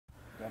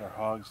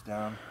hogs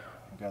down.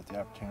 We got the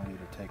opportunity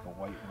to take a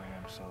white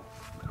ram, so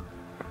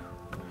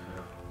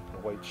the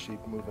white sheep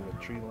moving the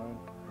tree line.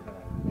 We're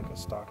gonna make a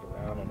stalk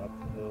around and up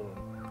the hill,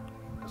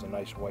 and there's a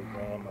nice white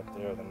ram up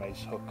there with a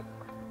nice hook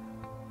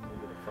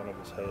over the front of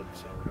his head,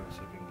 so we're gonna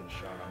see if we can get a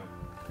shot on him.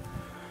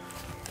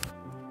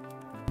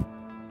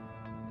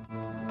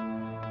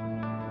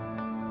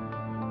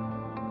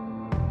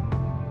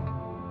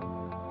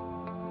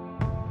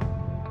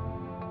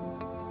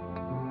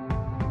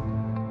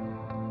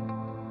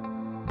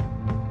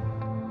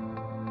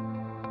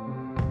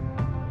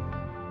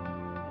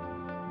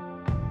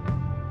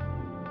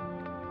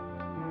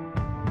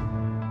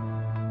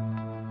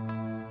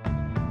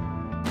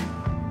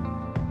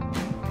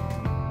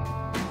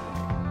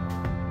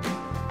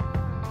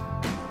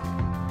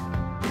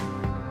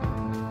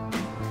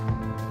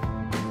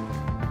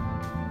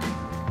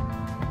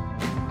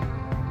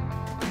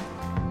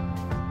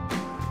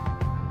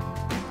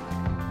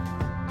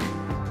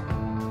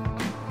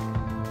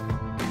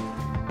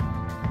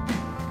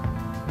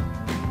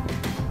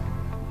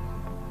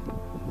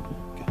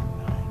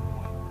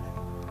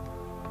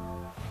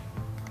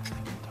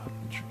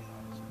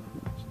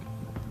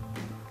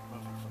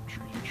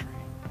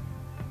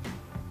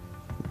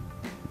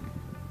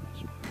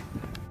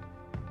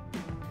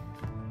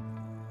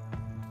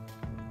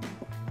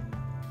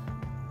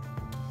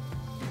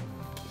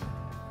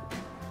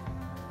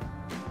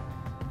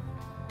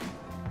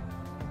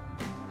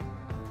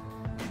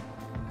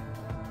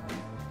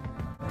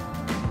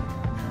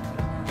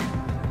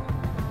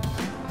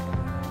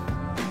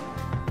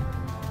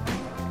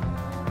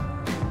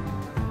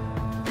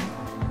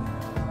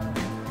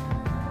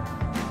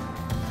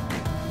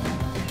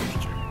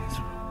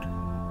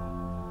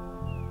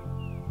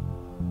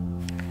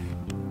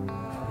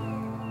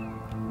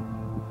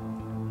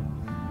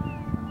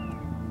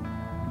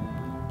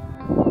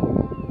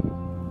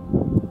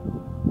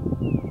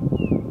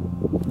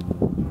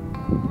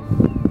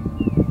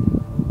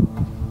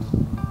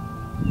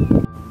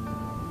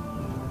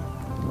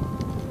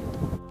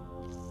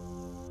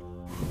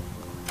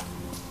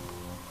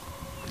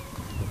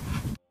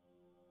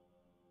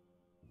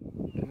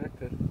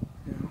 Connected.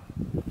 Yeah.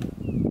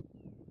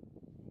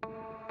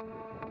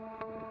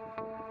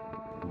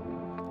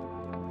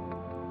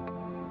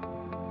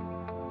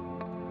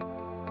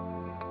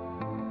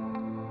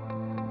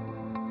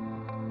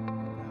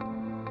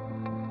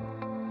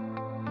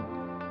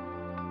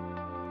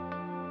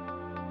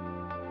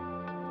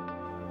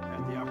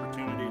 Had the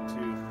opportunity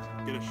to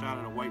get a shot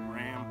at a white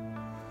ram.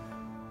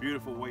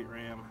 Beautiful white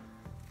ram.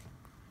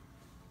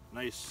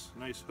 Nice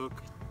hook.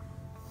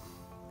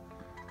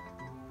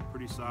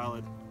 Pretty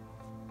solid.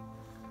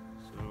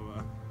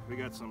 So we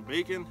got some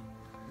bacon,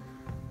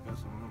 got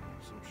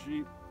some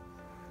sheep.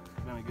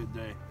 It's been a good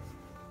day.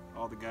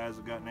 All the guys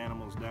have gotten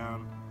animals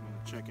down. I'm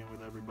gonna check in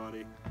with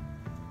everybody.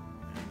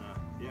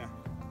 And yeah,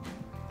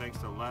 thanks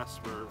to Les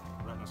for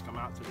letting us come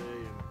out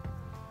today, and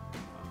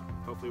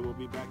hopefully we'll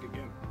be back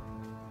again.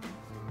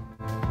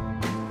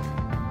 So,